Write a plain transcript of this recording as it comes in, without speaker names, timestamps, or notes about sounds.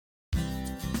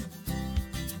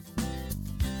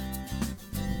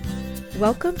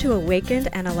Welcome to Awakened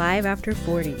and Alive After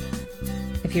 40.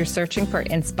 If you're searching for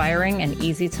inspiring and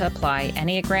easy to apply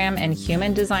Enneagram and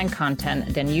human design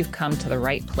content, then you've come to the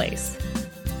right place.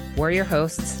 We're your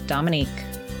hosts, Dominique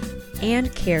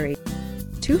and Carrie,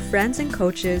 two friends and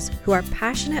coaches who are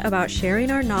passionate about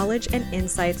sharing our knowledge and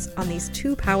insights on these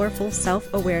two powerful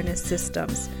self-awareness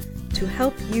systems to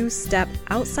help you step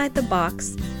outside the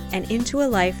box and into a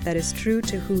life that is true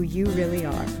to who you really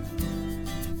are.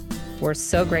 We're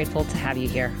so grateful to have you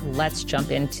here. Let's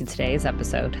jump into today's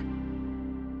episode.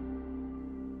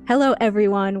 Hello,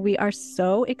 everyone. We are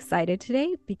so excited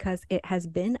today because it has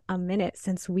been a minute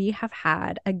since we have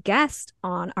had a guest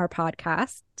on our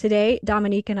podcast. Today,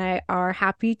 Dominique and I are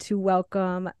happy to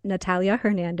welcome Natalia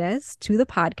Hernandez to the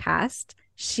podcast.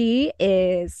 She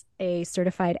is a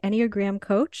certified Enneagram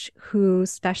coach who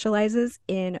specializes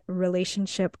in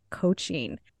relationship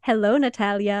coaching. Hello,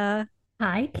 Natalia.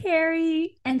 Hi,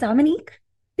 Carrie and Dominique.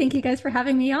 Thank you guys for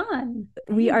having me on.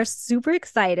 We are super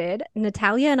excited.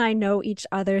 Natalia and I know each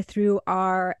other through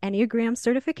our Enneagram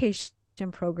certification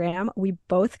program. We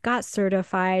both got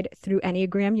certified through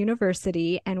Enneagram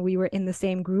University, and we were in the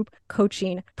same group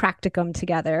coaching practicum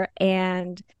together.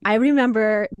 And I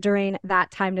remember during that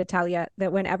time, Natalia,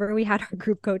 that whenever we had our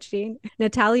group coaching,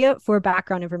 Natalia, for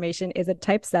background information, is a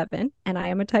type 7 and I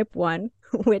am a type 1,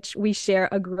 which we share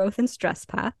a growth and stress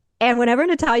path. And whenever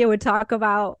Natalia would talk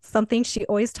about something, she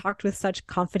always talked with such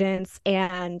confidence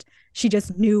and she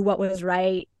just knew what was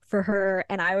right for her.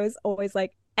 And I was always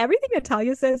like, everything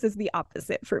Natalia says is the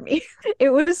opposite for me.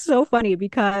 It was so funny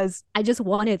because I just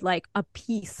wanted like a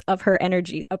piece of her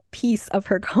energy, a piece of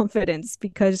her confidence,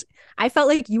 because I felt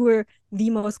like you were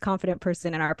the most confident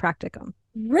person in our practicum.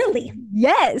 Really?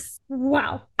 Yes.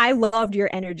 Wow. I loved your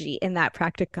energy in that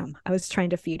practicum. I was trying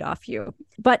to feed off you.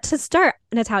 But to start,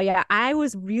 Natalia, I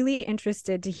was really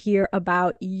interested to hear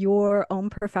about your own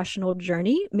professional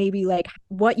journey, maybe like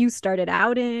what you started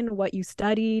out in, what you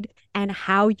studied, and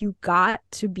how you got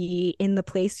to be in the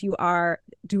place you are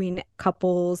doing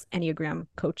couples Enneagram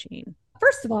coaching.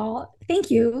 First of all,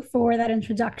 thank you for that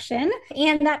introduction.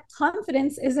 And that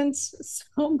confidence isn't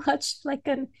so much like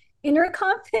an inner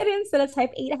confidence that a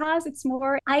type 8 has. It's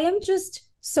more, I am just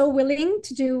so willing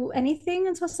to do anything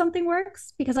until something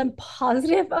works because I'm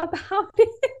positive about it.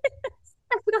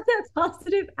 I've got that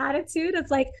positive attitude.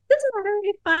 It's like, doesn't matter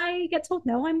if I get told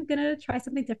no, I'm going to try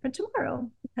something different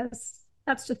tomorrow because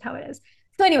that's just how it is.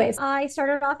 So anyways, I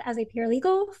started off as a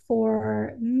paralegal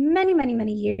for many, many,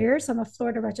 many years. I'm a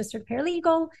Florida registered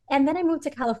paralegal. And then I moved to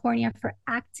California for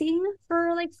acting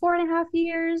for like 4.5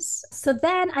 years. So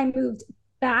then I moved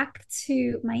back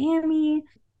to Miami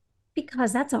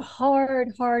because that's a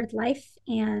hard life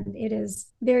and it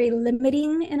is very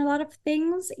limiting in a lot of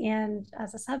things. And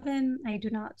as a 7, I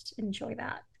do not enjoy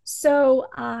that. So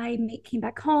I came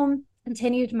back home,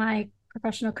 continued my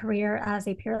professional career as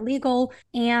a paralegal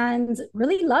and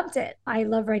really loved it. I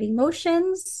love writing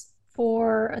motions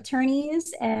for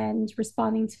attorneys and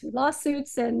responding to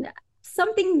lawsuits and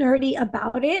something nerdy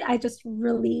about it. I just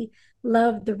really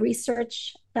love the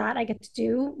research that I get to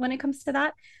do when it comes to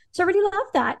that. So I really love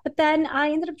that. But then I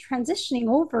ended up transitioning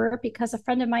over because a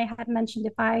friend of mine had mentioned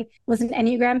if I was an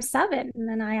Enneagram 7. And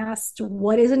then I asked,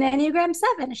 what is an Enneagram 7?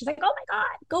 And she's like, oh my God,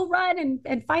 go run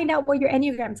and find out what your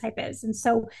Enneagram type is. And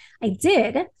so I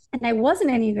did. And I was an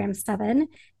Enneagram 7.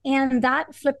 And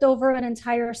that flipped over an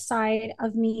entire side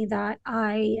of me that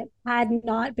I had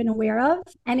not been aware of.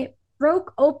 And it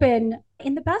broke open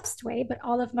in the best way, but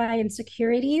all of my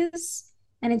insecurities.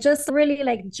 And it just really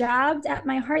like jabbed at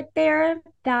my heart there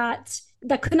that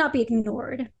could not be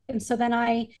ignored. And so then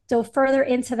I dove further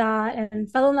into that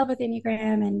and fell in love with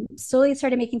Enneagram and slowly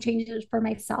started making changes for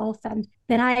myself. And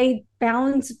then I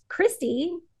found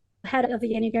Christy, head of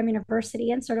the Enneagram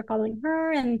University, and started following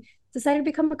her and decided to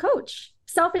become a coach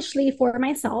selfishly for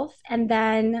myself. And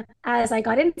then as I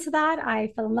got into that,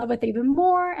 I fell in love with it even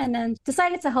more and then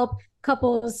decided to help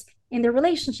couples in their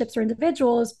relationships or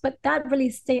individuals. But that really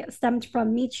stemmed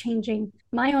from me changing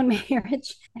my own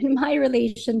marriage and my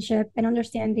relationship and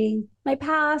understanding my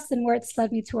past and where it's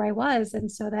led me to where I was.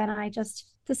 And so then I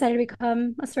just decided to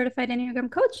become a certified Enneagram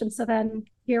coach. And so then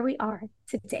here we are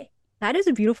today. That is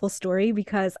a beautiful story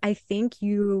because I think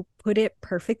you put it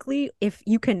perfectly. If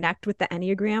you connect with the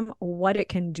Enneagram, what it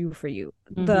can do for you,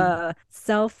 the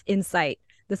self-insight,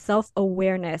 the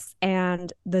self-awareness,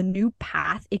 and the new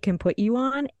path it can put you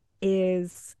on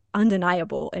is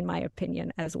undeniable, in my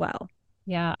opinion, as well.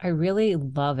 Yeah, I really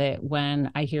love it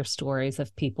when I hear stories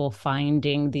of people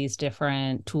finding these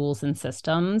different tools and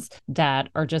systems that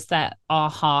are just that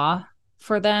aha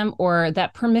for them or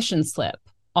that permission slip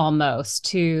almost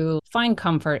to find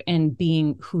comfort in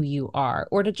being who you are,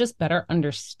 or to just better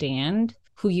understand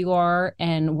who you are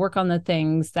and work on the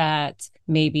things that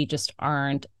maybe just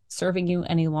aren't serving you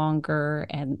any longer.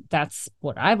 And that's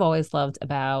what I've always loved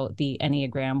about the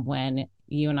Enneagram when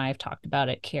you and I have talked about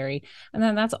it, Carrie. And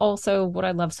then that's also what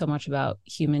I love so much about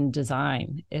human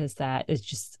design is that it's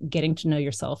just getting to know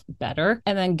yourself better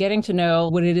and then getting to know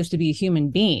what it is to be a human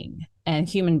being and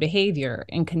human behavior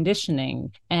and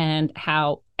conditioning and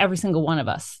how every single one of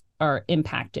us are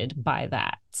impacted by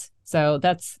that. So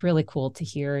that's really cool to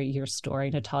hear your story,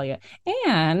 Natalia.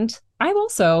 And I'm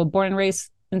also born and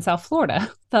raised in South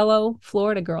Florida, fellow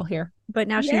Florida girl here. But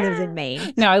now she lives in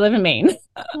Maine. No, I live in Maine.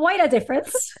 Quite a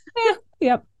difference.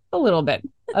 Yep, a little bit.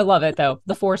 I love it though.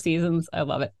 The 4 seasons, I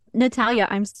love it. Natalia,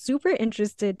 I'm super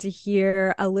interested to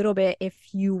hear a little bit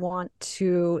if you want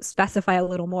to specify a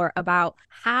little more about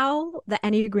how the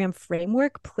Enneagram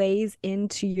framework plays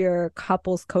into your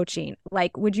couples coaching.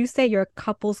 Like, would you say you're a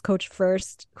couples coach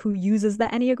first who uses the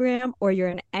Enneagram, or you're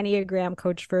an Enneagram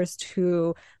coach first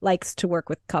who likes to work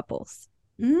with couples?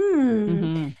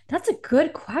 That's a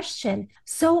good question.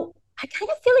 So I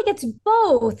kind of feel like it's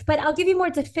both, but I'll give you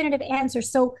more definitive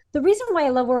answers. So the reason why I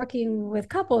love working with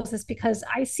couples is because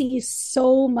I see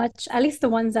so much, at least the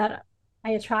ones that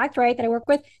I attract, right, that I work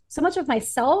with, so much of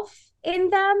myself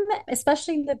in them,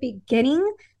 especially in the beginning,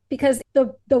 because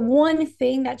the one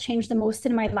thing that changed the most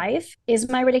in my life is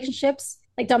my relationships.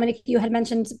 Like Dominic, you had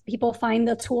mentioned, people find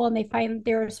the tool and they find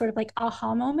their sort of like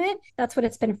aha moment. That's what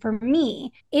it's been for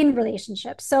me in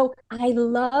relationships. So I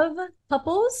love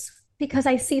couples because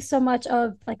I see so much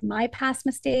of like my past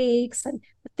mistakes and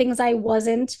the things I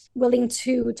wasn't willing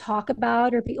to talk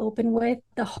about or be open with,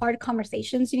 the hard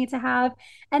conversations you need to have.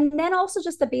 And then also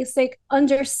just the basic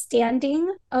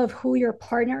understanding of who your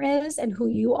partner is and who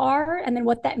you are, and then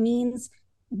what that means,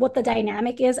 what the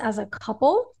dynamic is as a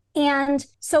couple. And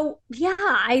so, yeah,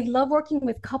 I love working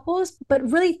with couples,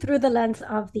 but really through the lens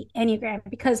of the Enneagram,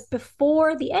 because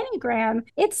before the Enneagram,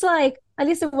 it's like, at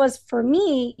least it was for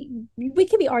me, we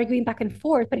could be arguing back and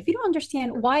forth, but if you don't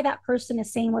understand why that person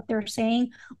is saying what they're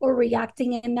saying or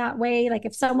reacting in that way, like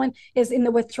if someone is in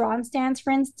the withdrawn stance,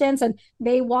 for instance, and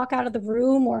they walk out of the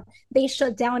room or they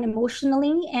shut down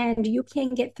emotionally and you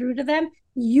can't get through to them,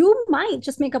 you might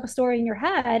just make up a story in your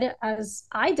head, as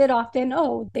I did often.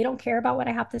 Oh, they don't care about what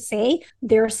I have to say.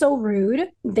 They're so rude.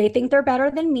 They think they're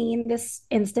better than me in this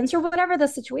instance, or whatever the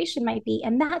situation might be.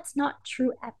 And that's not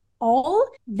true at all.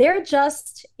 They're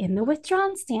just in the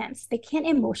withdrawn stance. They can't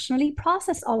emotionally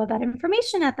process all of that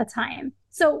information at the time.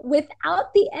 So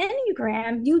without the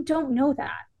Enneagram, you don't know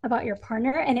that about your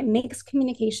partner, and it makes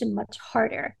communication much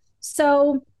harder.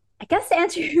 So I guess to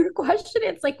answer your question,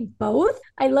 it's like both.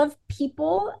 I love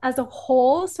people as a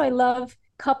whole, so I love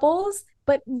couples,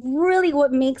 but really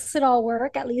what makes it all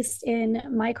work, at least in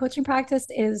my coaching practice,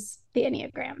 is the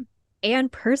Enneagram.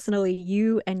 And personally,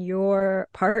 you and your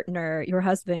partner, your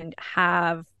husband,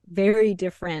 have very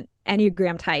different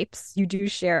Enneagram types. You do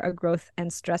share a growth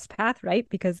and stress path, right?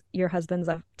 Because your husband's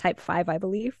a type 5, I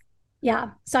believe.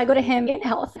 Yeah. So I go to him in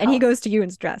health. And he goes to you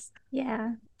in stress.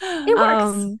 Yeah. It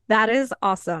works. That is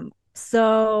awesome.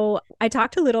 So I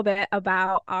talked a little bit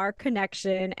about our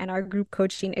connection and our group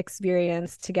coaching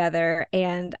experience together.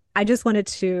 And I just wanted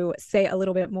to say a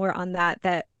little bit more on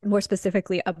that more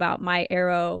specifically about my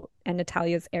arrow and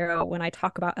Natalia's arrow. When I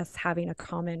talk about us having a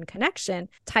common connection,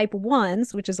 type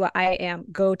 1s, which is what I am,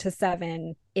 go to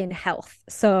 7 in health.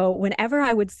 So whenever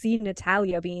I would see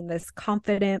Natalia being this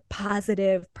confident,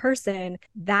 positive person,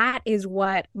 that is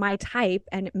what my type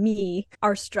and me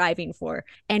are striving for.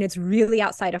 And it's really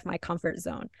outside of my comfort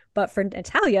zone. But for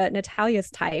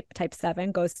Natalia's type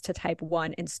 7, goes to type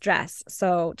 1 in stress.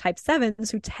 So type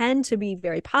 7s who tend to be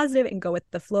very positive and go with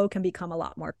the flow can become a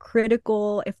lot more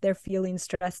critical. If they're feeling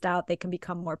stressed out, they can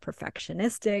become more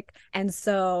perfectionistic. And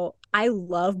so I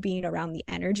love being around the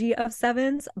energy of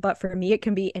 7s, but for me, it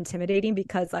can be intimidating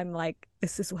because I'm like,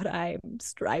 this is what I'm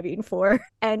striving for.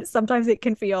 And sometimes it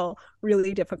can feel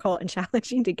really difficult and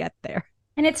challenging to get there.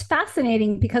 And it's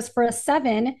fascinating because for a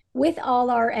 7, with all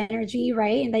our energy,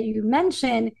 right, and that you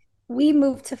mentioned, we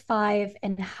move to 5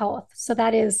 in health. So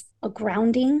that is a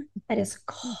grounding, that is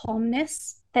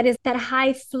calmness, that is that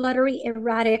high, fluttery,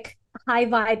 erratic, high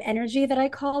vibe energy that I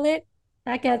call it.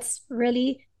 That gets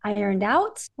really ironed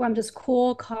out, where I'm just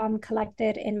cool, calm,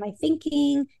 collected in my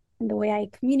thinking and the way I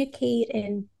communicate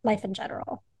in life in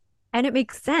general. And it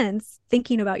makes sense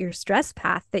thinking about your stress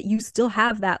path that you still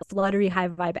have that fluttery high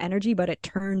vibe energy, but it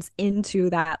turns into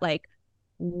that like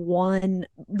one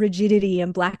rigidity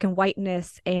and black and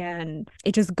whiteness, and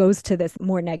it just goes to this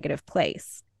more negative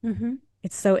place. Mm-hmm.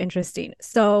 It's so interesting.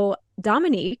 So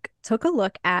Dominique, took a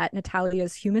look at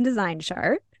Natalia's human design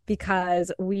chart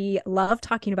because we love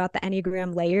talking about the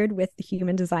Enneagram layered with the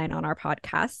human design on our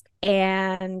podcast.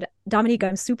 And Dominique,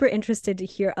 I'm super interested to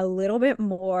hear a little bit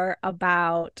more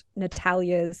about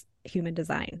Natalia's human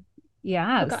design.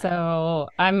 Yeah, Okay. so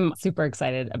I'm super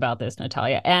excited about this,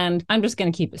 Natalia. And I'm just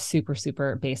going to keep it super,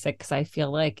 super basic because I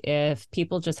feel like if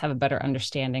people just have a better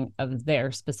understanding of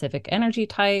their specific energy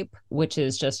type, which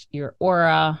is just your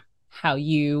aura, how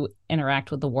you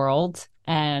interact with the world,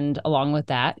 and along with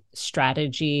that,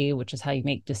 strategy, which is how you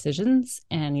make decisions,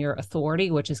 and your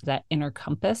authority, which is that inner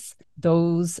compass,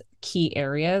 those key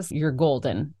areas, you're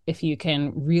golden if you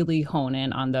can really hone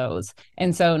in on those.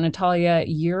 And so, Natalia,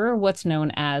 you're what's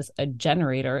known as a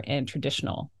generator in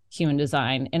traditional human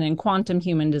design. And in quantum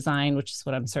human design, which is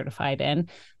what I'm certified in,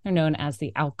 they're known as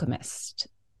the alchemist.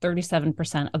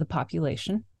 37% of the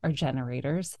population are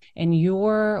generators, and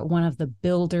you're one of the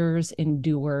builders and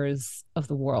doers of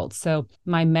the world. So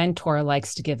my mentor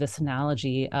likes to give this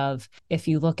analogy of if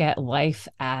you look at life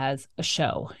as a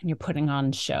show and you're putting on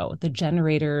a show, the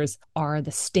generators are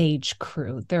the stage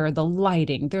crew. They're the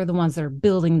lighting. They're the ones that are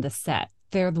building the set.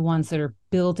 They're the ones that are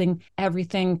building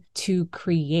everything to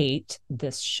create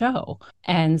this show.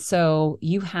 And so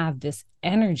you have this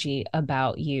energy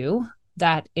about you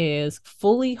that is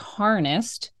fully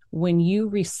harnessed when you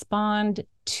respond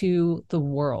to the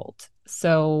world.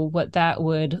 So what that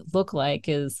would look like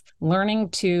is learning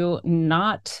to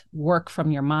not work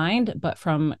from your mind, but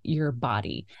from your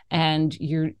body. And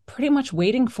you're pretty much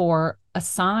waiting for a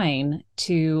sign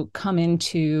to come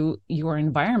into your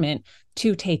environment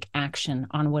to take action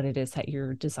on what it is that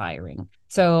you're desiring.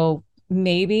 So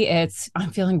maybe it's,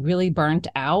 I'm feeling really burnt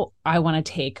out. I want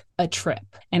to take a trip.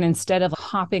 And instead of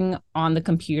hopping on the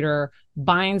computer,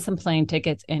 buying some plane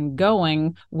tickets and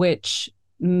going, which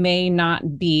may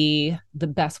not be the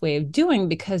best way of doing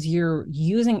because you're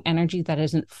using energy that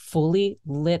isn't fully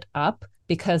lit up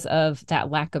because of that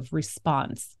lack of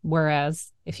response.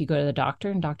 Whereas if you go to the doctor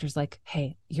and doctor's like,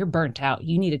 hey, you're burnt out,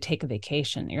 you need to take a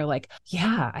vacation. You're like,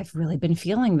 yeah, I've really been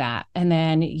feeling that. And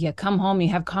then you come home, you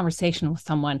have conversation with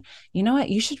someone, you know what,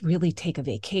 you should really take a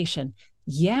vacation.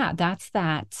 Yeah, that's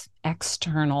that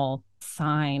external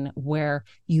sign where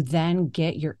you then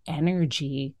get your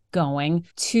energy going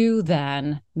to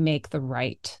then make the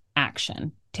right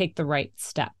action, take the right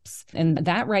steps. And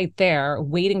that right there,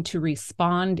 waiting to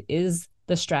respond, is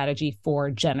the strategy for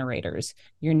generators.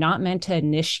 You're not meant to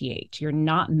initiate. You're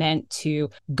not meant to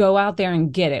go out there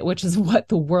and get it, which is what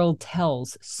the world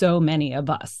tells so many of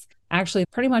us. Actually,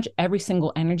 pretty much every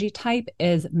single energy type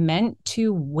is meant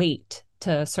to wait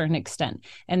to a certain extent.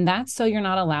 And that's so you're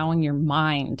not allowing your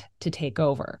mind to take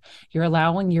over. You're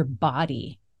allowing your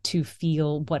body to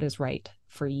feel what is right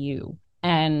for you.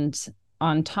 And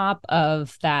on top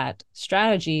of that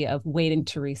strategy of waiting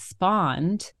to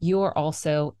respond, you are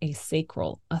also a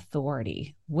sacral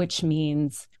authority, which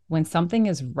means when something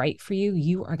is right for you,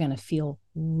 you are going to feel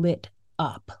lit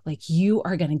up. Like you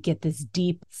are going to get this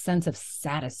deep sense of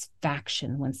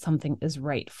satisfaction when something is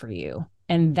right for you.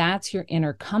 And that's your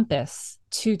inner compass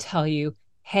to tell you,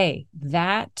 hey,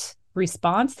 that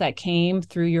response that came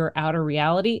through your outer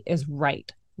reality is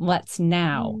right. Let's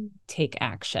now take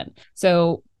action.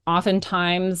 So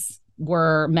oftentimes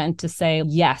we're meant to say,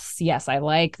 yes, I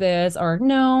like this, or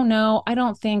no, I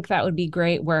don't think that would be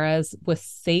great. Whereas with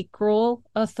sacral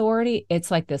authority, it's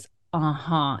like this,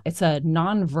 it's a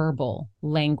nonverbal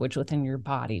language within your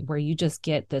body where you just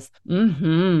get this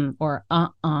or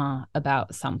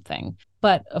about something.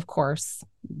 But of course,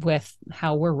 with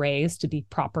how we're raised to be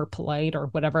proper, polite, or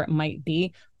whatever it might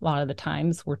be, a lot of the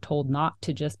times we're told not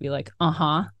to just be like,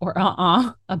 or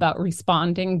about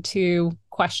responding to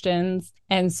questions.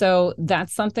 And so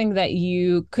that's something that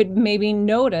you could maybe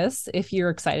notice if you're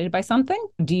excited by something.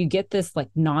 Do you get this like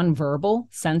nonverbal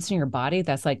sense in your body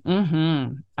that's like, I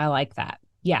like that.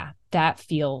 Yeah, that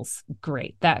feels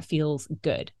great. That feels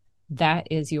good. That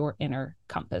is your inner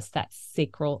compass, that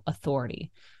sacral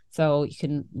authority. So you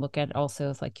can look at it also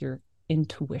as like your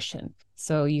intuition.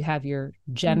 So you have your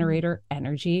generator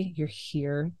energy. You're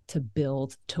here to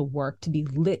build, to work, to be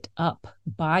lit up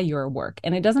by your work.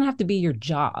 And it doesn't have to be your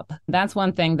job. That's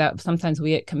one thing that sometimes we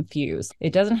get confused.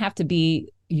 It doesn't have to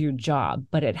be your job,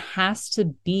 but it has to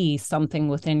be something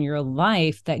within your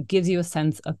life that gives you a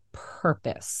sense of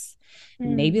purpose.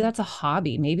 Maybe that's a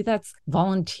hobby. Maybe that's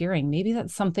volunteering. Maybe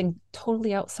that's something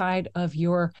totally outside of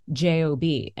your job.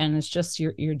 And it's just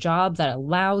your job that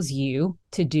allows you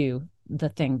to do the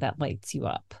thing that lights you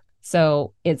up.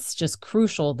 So it's just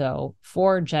crucial, though,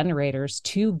 for generators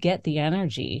to get the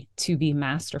energy to be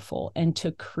masterful and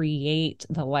to create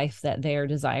the life that they are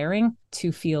desiring,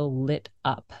 to feel lit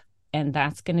up. And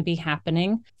that's going to be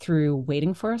happening through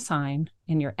waiting for a sign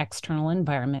in your external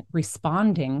environment,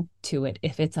 responding to it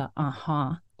if it's a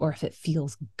or if it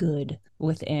feels good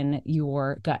within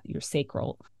your gut, your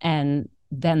sacral. And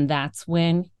then that's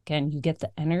when, again, you get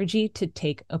the energy to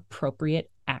take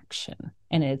appropriate action.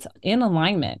 And it's in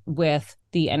alignment with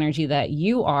the energy that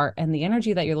you are and the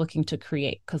energy that you're looking to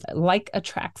create. Because like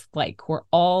attracts like, we're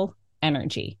all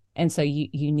energy. And so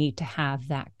you need to have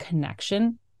that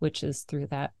connection, which is through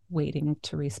that waiting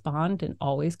to respond and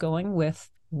always going with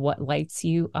what lights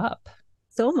you up.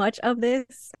 So much of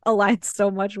this aligns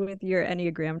so much with your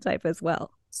Enneagram type as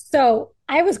well. So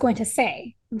I was going to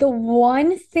say, the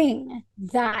one thing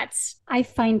that I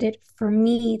find it for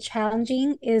me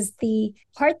challenging is the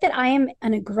part that I am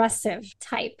an aggressive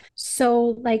type.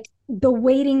 So like the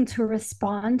waiting to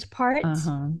respond part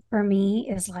for me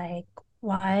is like,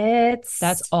 what?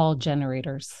 That's all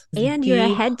generators. And you're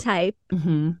a head type.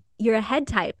 You're a head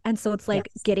type. And so it's like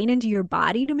getting into your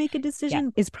body to make a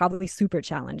decision is probably super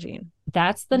challenging.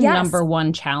 That's the number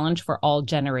one challenge for all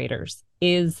generators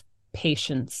is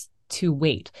patience to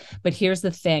wait. But here's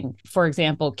the thing. For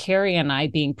example, Carrie and I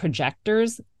being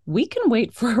projectors, we can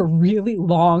wait for a really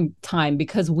long time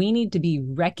because we need to be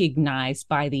recognized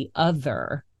by the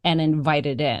other and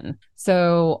invited in.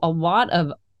 So a lot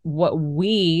of what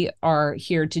we are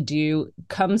here to do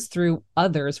comes through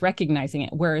others recognizing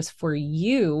it. Whereas for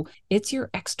you, it's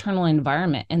your external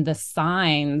environment and the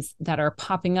signs that are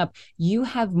popping up. You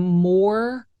have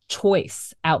more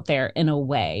choice out there in a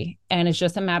way. And it's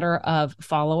just a matter of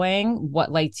following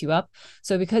what lights you up.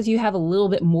 So because you have a little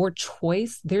bit more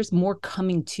choice, there's more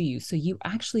coming to you. So you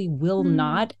actually will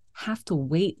not have to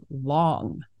wait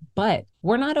long. But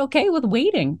we're not okay with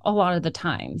waiting a lot of the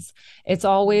times. It's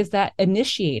always that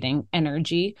initiating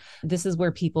energy. This is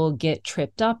where people get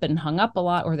tripped up and hung up a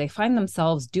lot, or they find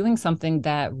themselves doing something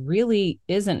that really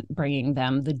isn't bringing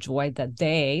them the joy that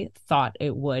they thought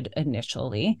it would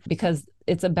initially, because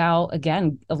it's about,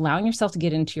 again, allowing yourself to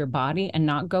get into your body and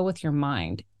not go with your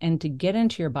mind. And to get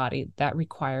into your body, that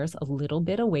requires a little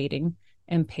bit of waiting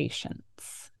and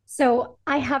patience. So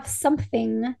I have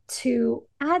something to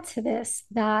add to this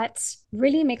that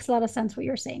really makes a lot of sense what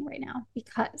you're saying right now,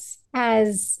 because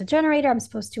as a generator, I'm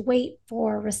supposed to wait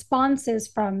for responses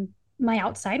from my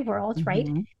outside world, right?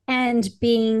 And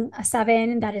being a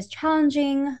 7, that is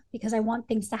challenging because I want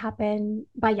things to happen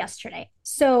by yesterday.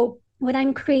 So when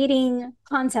I'm creating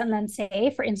content, let's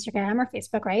say for Instagram or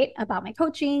Facebook, right, about my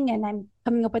coaching, and I'm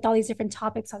coming up with all these different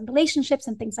topics on relationships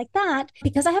and things like that,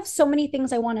 because I have so many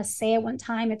things I want to say at one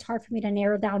time, it's hard for me to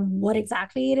narrow down what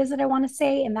exactly it is that I want to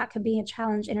say. And that could be a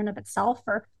challenge in and of itself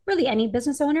for really any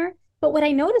business owner. But what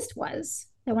I noticed was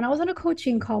that when I was on a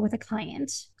coaching call with a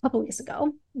client a couple of weeks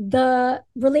ago, the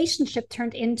relationship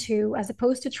turned into, as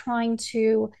opposed to trying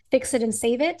to fix it and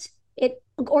save it, it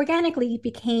organically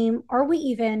became, are we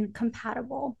even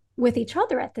compatible with each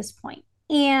other at this point?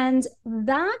 And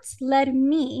that led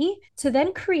me to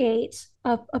then create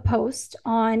a post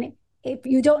on, if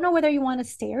you don't know whether you want to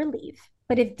stay or leave,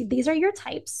 but if these are your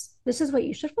types, this is what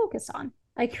you should focus on.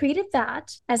 I created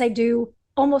that, as I do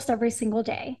almost every single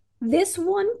day. This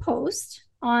one post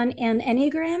on an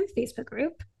Enneagram Facebook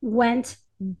group went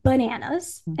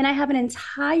bananas. And I have an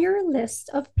entire list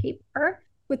of paper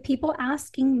with people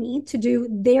asking me to do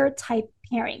their type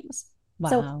pairings. Wow.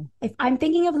 So if I'm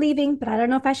thinking of leaving, but I don't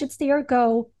know if I should stay or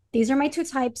go, these are my 2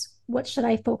 types. What should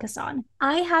I focus on?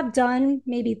 I have done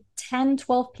maybe 10,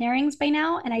 12 pairings by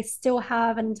now, and I still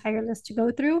have an entire list to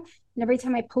go through. And every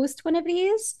time I post one of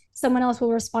these, someone else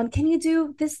will respond, can you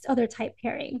do this other type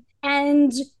pairing?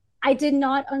 And I did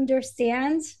not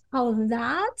understand how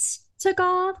that took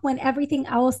off when everything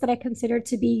else that I considered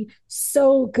to be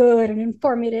so good and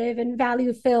informative and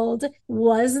value filled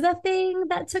was the thing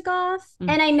that took off.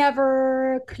 And I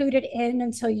never clued it in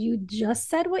until you just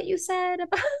said what you said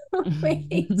about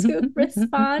waiting to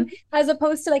respond, as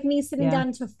opposed to like me sitting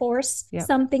down to force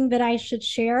something that I should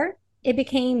share. It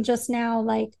became just now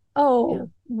like,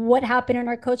 what happened in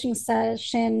our coaching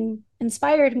session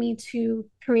inspired me to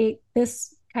create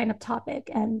this kind of topic,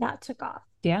 and that took off.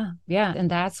 Yeah. And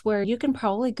that's where you can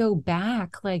probably go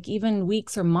back, like even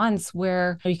weeks or months,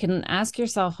 where you can ask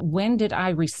yourself, when did I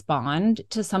respond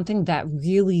to something that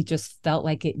really just felt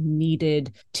like it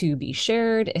needed to be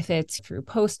shared, if it's through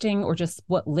posting or just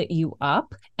what lit you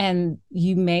up? And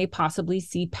you may possibly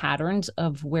see patterns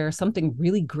of where something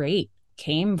really great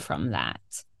came from that.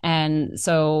 And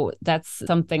so that's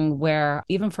something where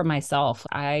even for myself,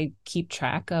 I keep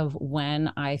track of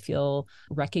when I feel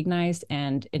recognized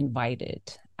and invited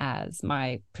as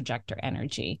my projector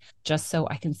energy, just so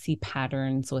I can see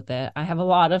patterns with it. I have a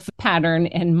lot of pattern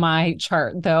in my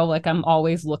chart, though. Like I'm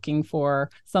always looking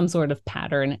for some sort of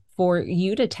pattern. For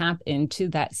you to tap into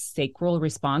that sacral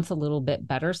response a little bit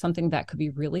better, something that could be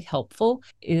really helpful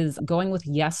is going with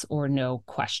yes or no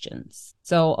questions.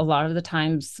 So a lot of the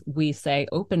times we say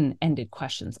open-ended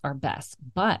questions are best,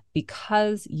 but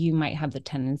because you might have the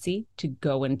tendency to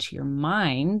go into your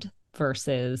mind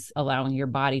versus allowing your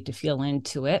body to feel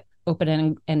into it,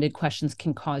 open-ended questions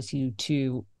can cause you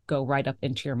to go right up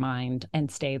into your mind and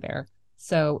stay there.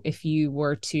 So if you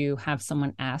were to have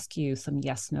someone ask you some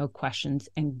yes, no questions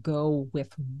and go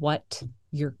with what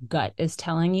your gut is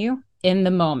telling you in the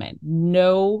moment,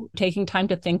 no taking time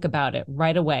to think about it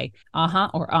right away,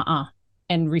 or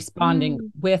and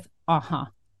responding with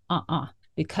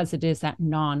because it is that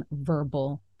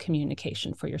non-verbal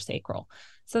communication for your sacral.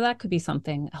 So that could be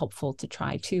something helpful to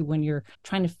try too when you're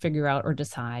trying to figure out or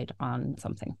decide on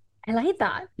something. I like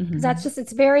that because that's just,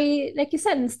 it's very, like you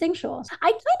said, instinctual.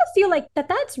 I kind of feel like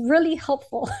that's really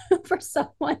helpful for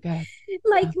someone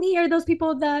like me or those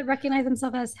people that recognize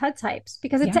themselves as head types,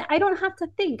 because it's, I don't have to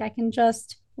think. I can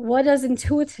just, what does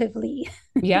intuitively?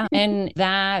 And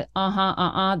that,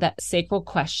 that sacral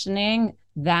questioning,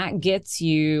 that gets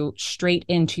you straight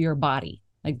into your body.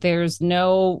 Like there's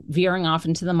no veering off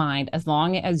into the mind as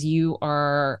long as you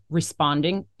are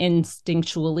responding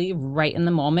instinctually right in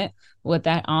the moment with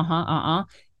that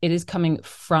it is coming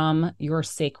from your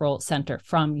sacral center,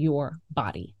 from your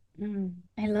body.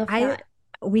 I love that.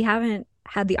 We haven't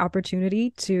had the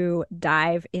opportunity to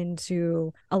dive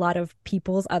into a lot of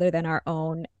people's other than our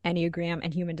own Enneagram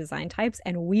and human design types.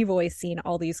 And we've always seen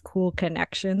all these cool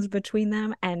connections between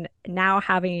them. And now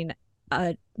having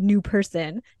a new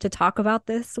person to talk about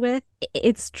this with,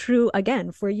 it's true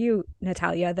again for you,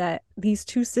 Natalia, that these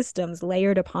two systems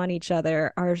layered upon each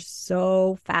other are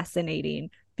so fascinating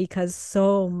because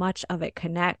so much of it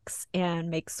connects and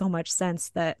makes so much sense.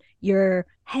 That your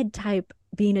head type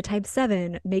being a type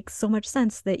 7 makes so much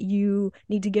sense that you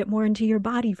need to get more into your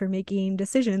body for making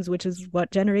decisions, which is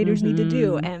what generators need to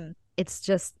do. And it's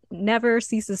just never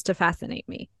ceases to fascinate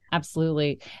me.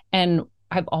 Absolutely. And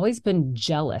I've always been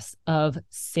jealous of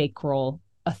sacral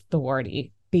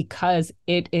authority because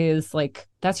it is like,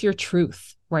 that's your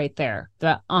truth right there.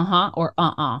 The or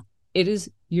it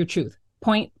is your truth.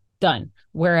 Point, done.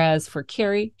 Whereas for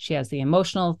Carrie, she has the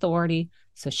emotional authority.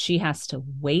 So she has to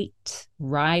wait,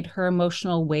 ride her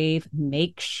emotional wave,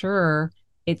 make sure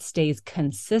it stays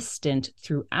consistent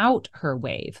throughout her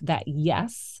wave. That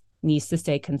yes needs to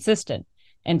stay consistent.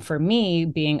 And for me,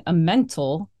 being a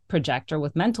mental projector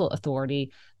with mental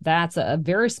authority, that's a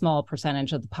very small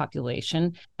percentage of the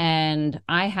population. And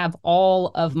I have all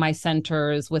of my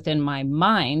centers within my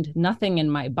mind, nothing in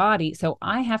my body. So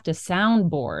I have to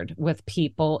soundboard with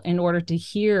people in order to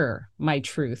hear my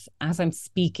truth as I'm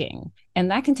speaking. And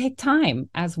that can take time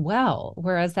as well.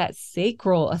 Whereas that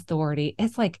sacral authority,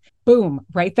 it's like, boom,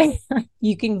 right there.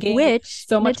 You can gain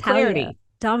so much clarity.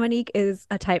 Dominique is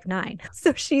a type 9.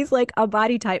 So she's like a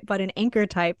body type, but an anchor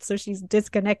type. So she's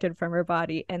disconnected from her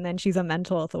body. And then she's a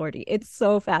mental authority. It's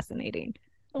so fascinating.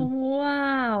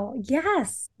 Wow.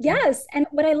 Yes. Yes. And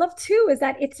what I love too is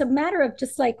that it's a matter of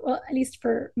just like, well, at least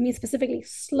for me specifically,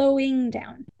 slowing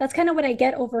down. That's kind of what I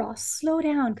get overall. Slow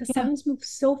down, because sevens move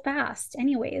so fast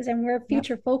anyways, and we're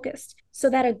future focused. So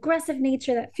that aggressive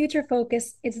nature, that future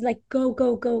focus is like go,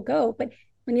 go, go, go. But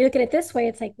when you look at it this way,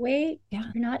 it's like, wait, you're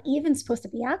not even supposed to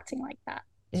be acting like that.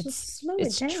 It's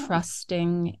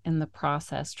trusting in the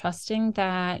process, trusting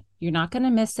that you're not going to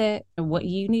miss it. And what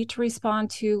you need to respond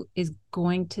to is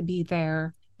going to be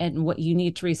there. And what you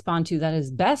need to respond to that is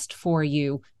best for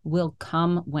you will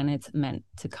come when it's meant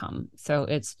to come. So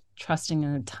it's trusting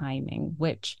in the timing,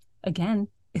 which again,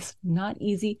 is not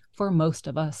easy for most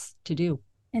of us to do.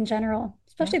 In general,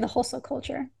 especially the hustle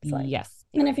culture. It's like, yes.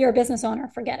 And if you're a business owner,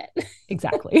 forget it.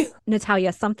 Exactly.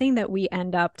 Natalia, something that we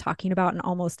end up talking about in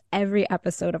almost every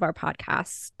episode of our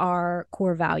podcasts are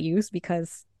core values,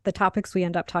 because the topics we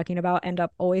end up talking about end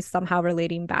up always somehow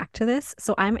relating back to this.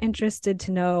 So I'm interested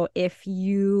to know if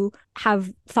you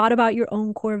have thought about your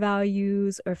own core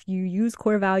values, or if you use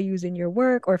core values in your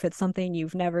work, or if it's something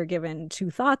you've never given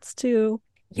two thoughts to.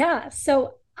 Yeah.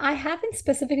 So I haven't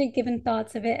specifically given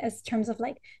thoughts of it as terms of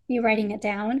like me writing it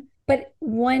down. But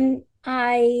when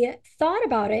I thought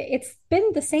about it, it's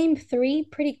been the same three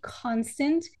pretty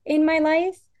constant in my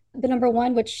life. The number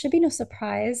one, which should be no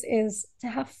surprise, is to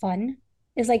have fun,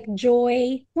 is like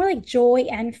joy, more like joy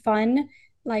and fun.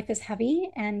 Life is heavy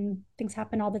and things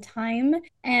happen all the time.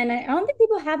 And I don't think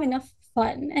people have enough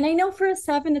fun. And I know for a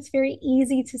 7, it's very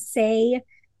easy to say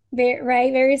Very,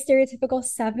 right, very stereotypical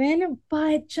seven,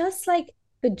 but just like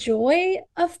the joy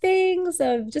of things,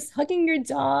 of just hugging your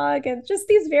dog and just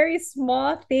these very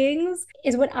small things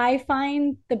is what I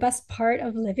find the best part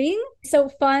of living. So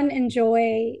fun and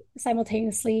joy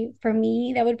simultaneously for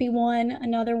me, that would be one.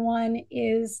 Another one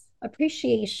is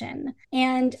appreciation,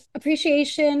 and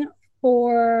appreciation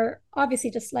for obviously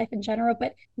just life in general,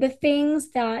 but the things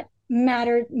that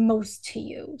matter most to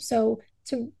you. So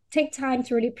to take time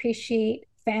to really appreciate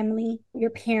family, your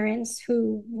parents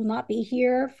who will not be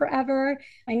here forever.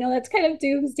 I know that's kind of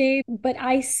doomsday, but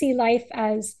I see life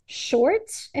as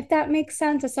short, if that makes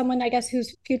sense. As someone, I guess,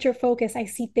 who's future focused, I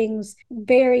see things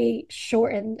very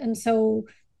shortened. And so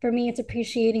for me, it's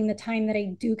appreciating the time that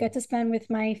I do get to spend with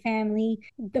my family,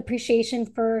 the appreciation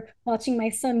for watching my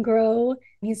son grow.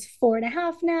 He's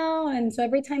 4.5 now. And so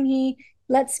every time he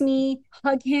lets me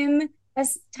hug him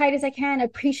as tight as I can,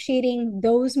 appreciating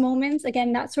those moments.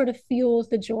 Again, that sort of fuels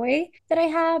the joy that I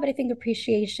have. But I think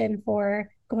appreciation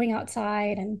for going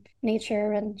outside and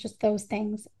nature and just those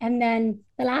things. And then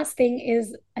the last thing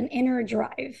is an inner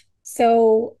drive.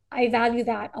 So I value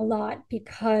that a lot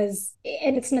because,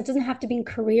 and it doesn't have to be in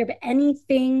career, but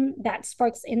anything that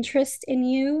sparks interest in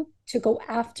you, to go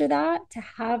after that, to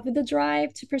have the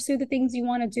drive to pursue the things you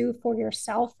want to do for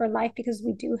yourself, for life, because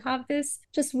we do have this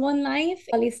just one life,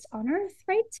 at least on earth,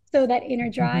 right? So that inner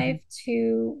drive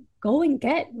to go and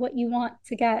get what you want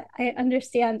to get. I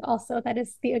understand also that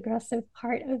is the aggressive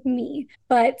part of me,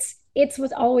 but it's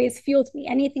what always fueled me.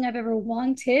 Anything I've ever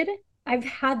wanted, I've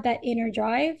had that inner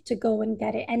drive to go and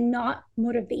get it, and not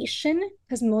motivation,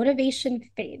 because motivation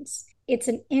fades. It's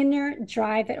an inner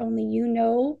drive that only you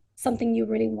know something you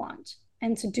really want,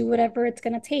 and to do whatever it's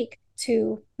going to take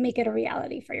to make it a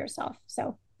reality for yourself.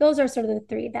 So those are sort of the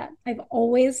three that I've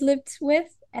always lived with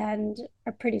and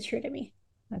are pretty true to me.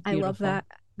 That's I love beautiful. that.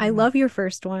 Yeah. I love your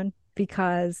first one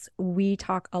because we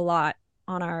talk a lot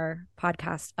on our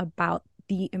podcast about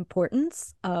the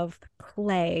importance of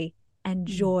play and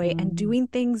joy and doing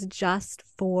things just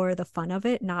for the fun of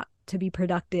it, not to be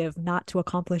productive, not to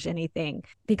accomplish anything.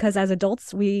 Because as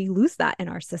adults, we lose that in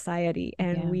our society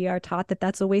and we are taught that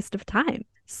that's a waste of time.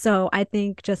 So I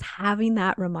think just having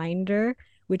that reminder,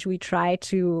 which we try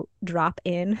to drop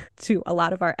in to a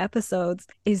lot of our episodes,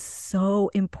 is so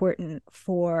important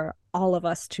for all of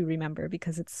us to remember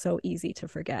because it's so easy to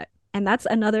forget. And that's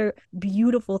another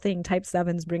beautiful thing type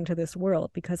sevens bring to this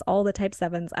world, because all the type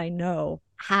sevens I know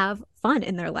have fun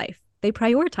in their life. They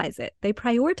prioritize it. They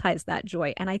prioritize that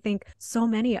joy. And I think so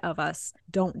many of us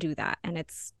don't do that. And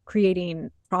it's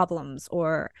creating problems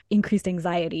or increased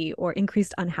anxiety or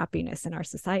increased unhappiness in our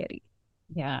society.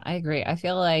 Yeah, I agree. I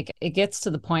feel like it gets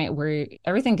to the point where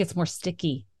everything gets more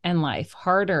sticky in life,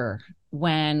 harder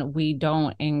when we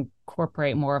don't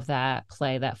incorporate more of that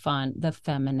play, that fun, the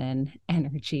feminine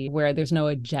energy, where there's no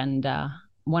agenda.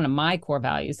 One of my core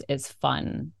values is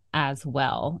fun as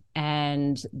well.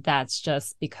 And that's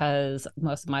just because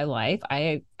most of my life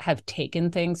I have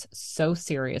taken things so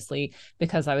seriously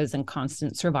because I was in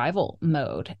constant survival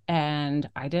mode and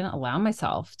I didn't allow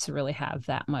myself to really have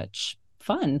that much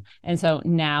fun. And so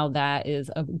now that is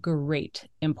of great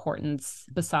importance,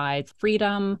 besides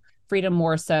freedom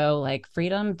more so, like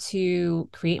freedom to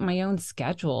create my own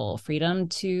schedule, freedom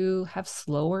to have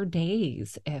slower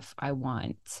days if I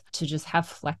want, to just have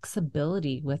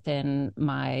flexibility within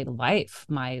my life,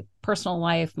 my personal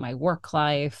life, my work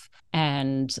life.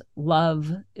 And love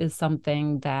is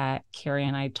something that Carrie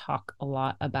and I talk a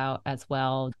lot about as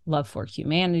well. Love for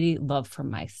humanity, love for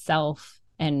myself,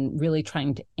 and really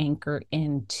trying to anchor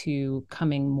into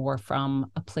coming more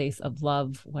from a place of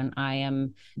love when I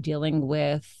am dealing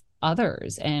with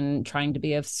others and trying to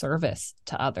be of service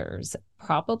to others.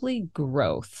 Probably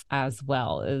growth as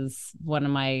well is one of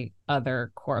my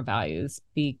other core values,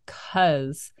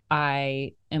 because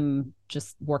I am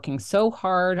just working so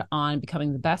hard on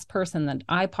becoming the best person that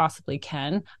I possibly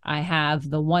can. I have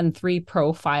the 1-3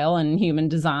 profile in human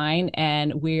design,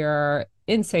 and we're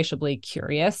insatiably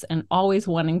curious and always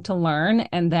wanting to learn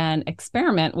and then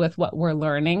experiment with what we're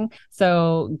learning.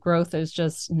 So growth is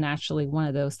just naturally one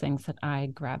of those things that I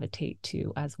gravitate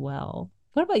to as well.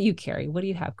 What about you, Carrie? What do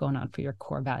you have going on for your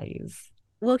core values?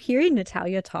 Well, hearing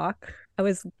Natalia talk, I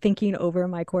was thinking over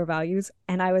my core values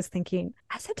and I was thinking,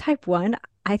 as a type 1,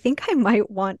 I think I might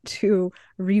want to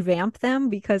revamp them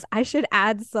because I should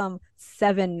add some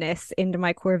sevenness into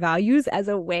my core values as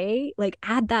a way, like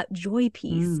add that joy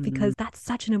piece, because that's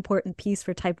such an important piece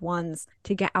for type 1s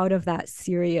to get out of that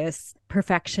serious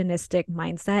perfectionistic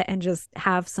mindset and just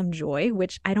have some joy,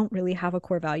 which I don't really have a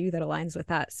core value that aligns with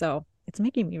that. So it's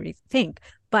making me rethink.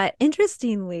 But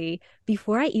interestingly,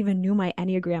 before I even knew my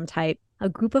Enneagram type, a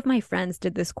group of my friends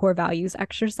did this core values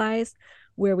exercise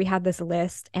where we had this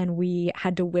list and we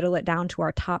had to whittle it down to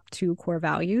our top two core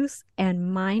values.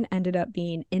 And mine ended up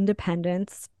being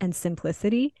independence and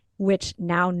simplicity, which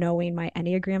now knowing my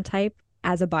Enneagram type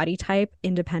as a body type,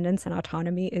 independence and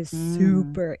autonomy is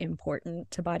super important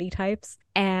to body types.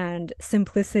 And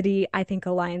simplicity, I think,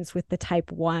 aligns with the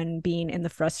type one being in the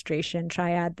frustration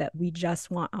triad that we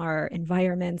just want our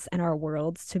environments and our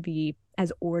worlds to be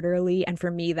as orderly. And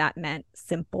for me, that meant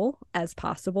simple as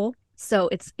possible. So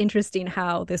it's interesting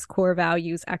how this core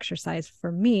values exercise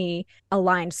for me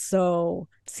aligned so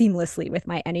seamlessly with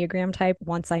my Enneagram type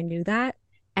once I knew that.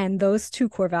 And those two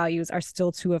core values are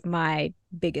still two of my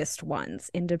biggest ones.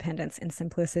 Independence and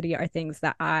simplicity are things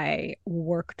that I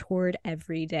work toward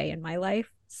every day in my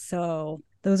life. So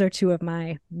those are two of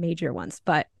my major ones.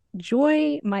 But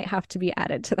joy might have to be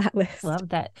added to that list. Love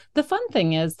that. The fun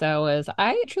thing is, though, is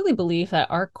I truly believe that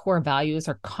our core values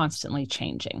are constantly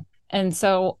changing. And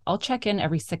so I'll check in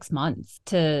every 6 months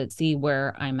to see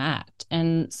where I'm at.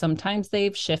 And sometimes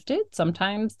they've shifted,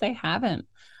 sometimes they haven't.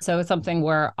 So it's something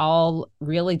where I'll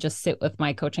really just sit with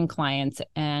my coaching clients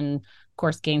and, of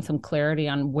course, gain some clarity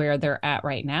on where they're at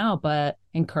right now, but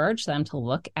encourage them to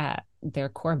look at their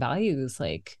core values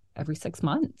like every 6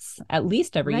 months, at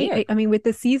least every year. I mean, with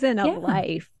the season of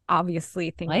life, obviously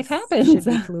things life happens. Should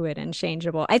be fluid and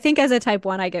changeable. I think as a type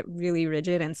one, I get really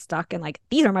rigid and stuck and like,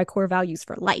 these are my core values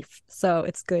for life. So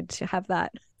it's good to have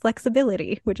that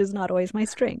flexibility, which is not always my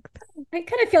strength. I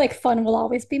kind of feel like fun will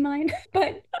always be mine,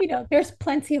 but there's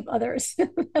plenty of others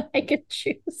that I could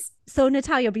choose. So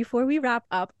Natalia, before we wrap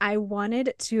up, I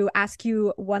wanted to ask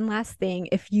you one last thing.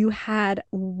 If you had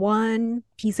one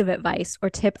piece of advice or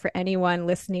tip for anyone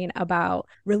listening about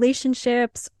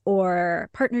relationships or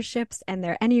partnerships and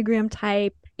their Enneagram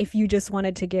type, if you just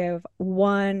wanted to give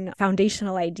one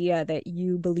foundational idea that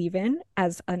you believe in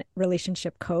as a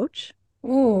relationship coach.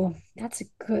 Oh, that's a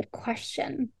good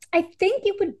question. I think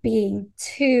it would be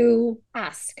to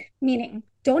ask, meaning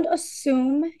don't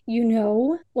assume you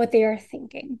know what they are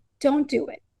thinking. Don't do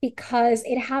it because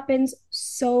it happens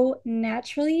so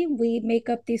naturally. We make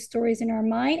up these stories in our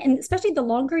mind. And especially the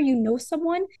longer you know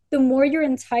someone, the more you're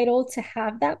entitled to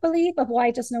have that belief of, well, I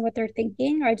just know what they're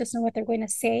thinking or I just know what they're going to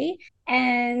say.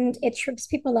 And it trips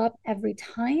people up every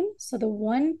time. So the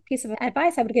one piece of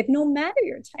advice I would give, no matter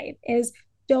your type, is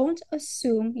don't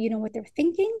assume you know what they're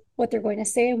thinking, what they're going to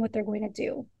say, and what they're going to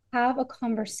do. Have a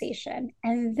conversation.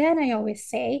 And then I always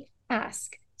say,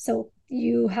 ask. So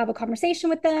you have a conversation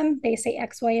with them, they say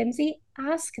X, Y, and Z.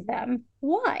 Ask them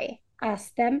why.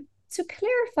 Ask them to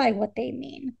clarify what they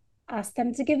mean. Ask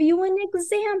them to give you an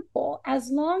example. As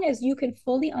long as you can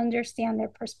fully understand their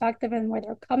perspective and where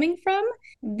they're coming from,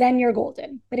 then you're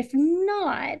golden. But if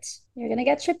not, you're going to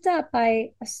get tripped up by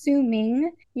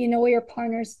assuming you know what your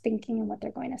partner's thinking and what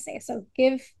they're going to say. So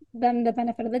give them the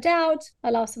benefit of the doubt,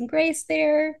 allow some grace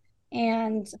there,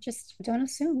 and just don't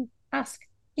assume. Ask.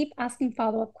 Keep asking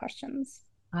follow-up questions.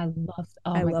 I love,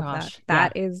 I love gosh.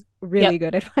 That is really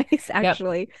good advice,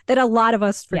 actually, that a lot of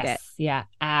us forget. Yes, yeah,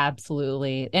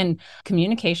 absolutely. And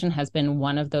communication has been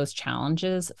one of those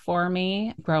challenges for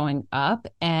me growing up.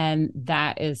 And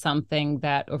that is something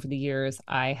that over the years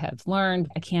I have learned.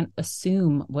 I can't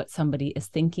assume what somebody is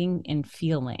thinking and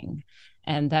feeling.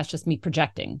 And that's just me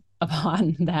projecting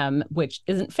upon them, which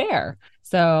isn't fair.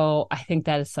 So I think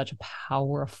that is such a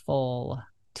powerful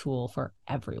tool for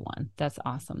everyone. That's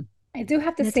awesome. I do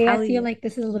have to say, I feel like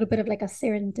this is a little bit of like a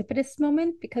serendipitous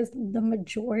moment because the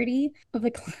majority of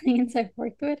the clients I've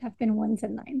worked with have been 1s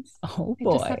and 9s. Oh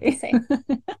boy. I just have to say.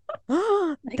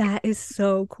 That is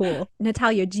so cool.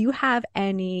 Natalia, do you have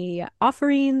any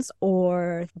offerings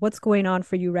or what's going on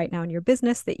for you right now in your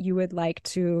business that you would like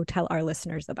to tell our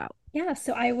listeners about? Yeah,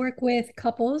 so I work with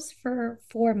couples for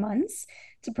 4 months.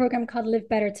 It's a program called Live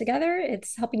Better Together.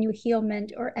 It's helping you heal,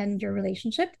 mend, or end your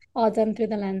relationship, all done through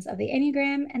the lens of the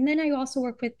Enneagram. And then I also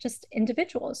work with just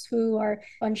individuals who are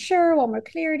unsure, want more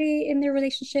clarity in their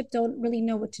relationship, don't really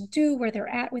know what to do, where they're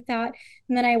at with that.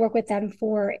 And then I work with them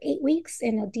for 8 weeks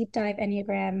in a deep dive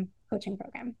Enneagram coaching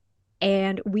program.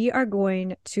 And we are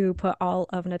going to put all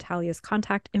of Natalia's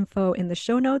contact info in the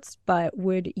show notes, but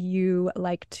would you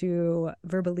like to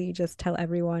verbally just tell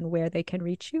everyone where they can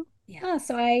reach you? Yeah,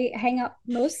 so I hang out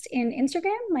most in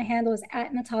Instagram. My handle is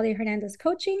at Natalia Hernandez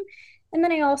Coaching. And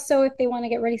then I also, if they want to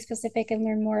get really specific and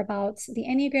learn more about the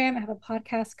Enneagram, I have a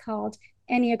podcast called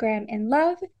Enneagram in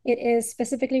Love. It is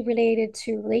specifically related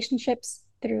to relationships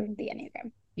through the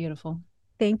Enneagram. Beautiful.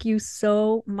 Thank you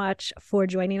so much for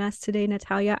joining us today,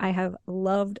 Natalia. I have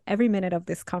loved every minute of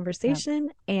this conversation,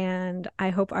 and I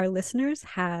hope our listeners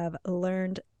have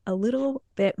learned a little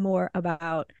bit more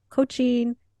about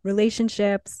coaching,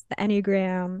 relationships, the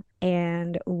Enneagram,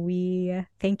 and we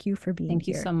thank you for being Thank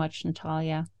you here. so much,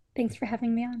 Natalia. Thanks for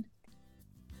having me on.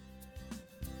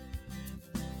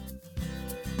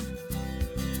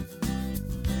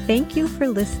 Thank you for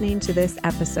listening to this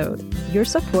episode. Your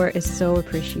support is so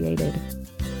appreciated.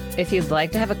 If you'd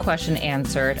like to have a question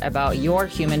answered about your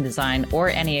human design or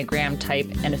Enneagram type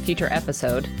in a future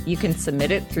episode, you can submit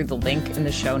it through the link in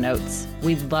the show notes.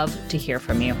 We'd love to hear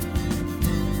from you.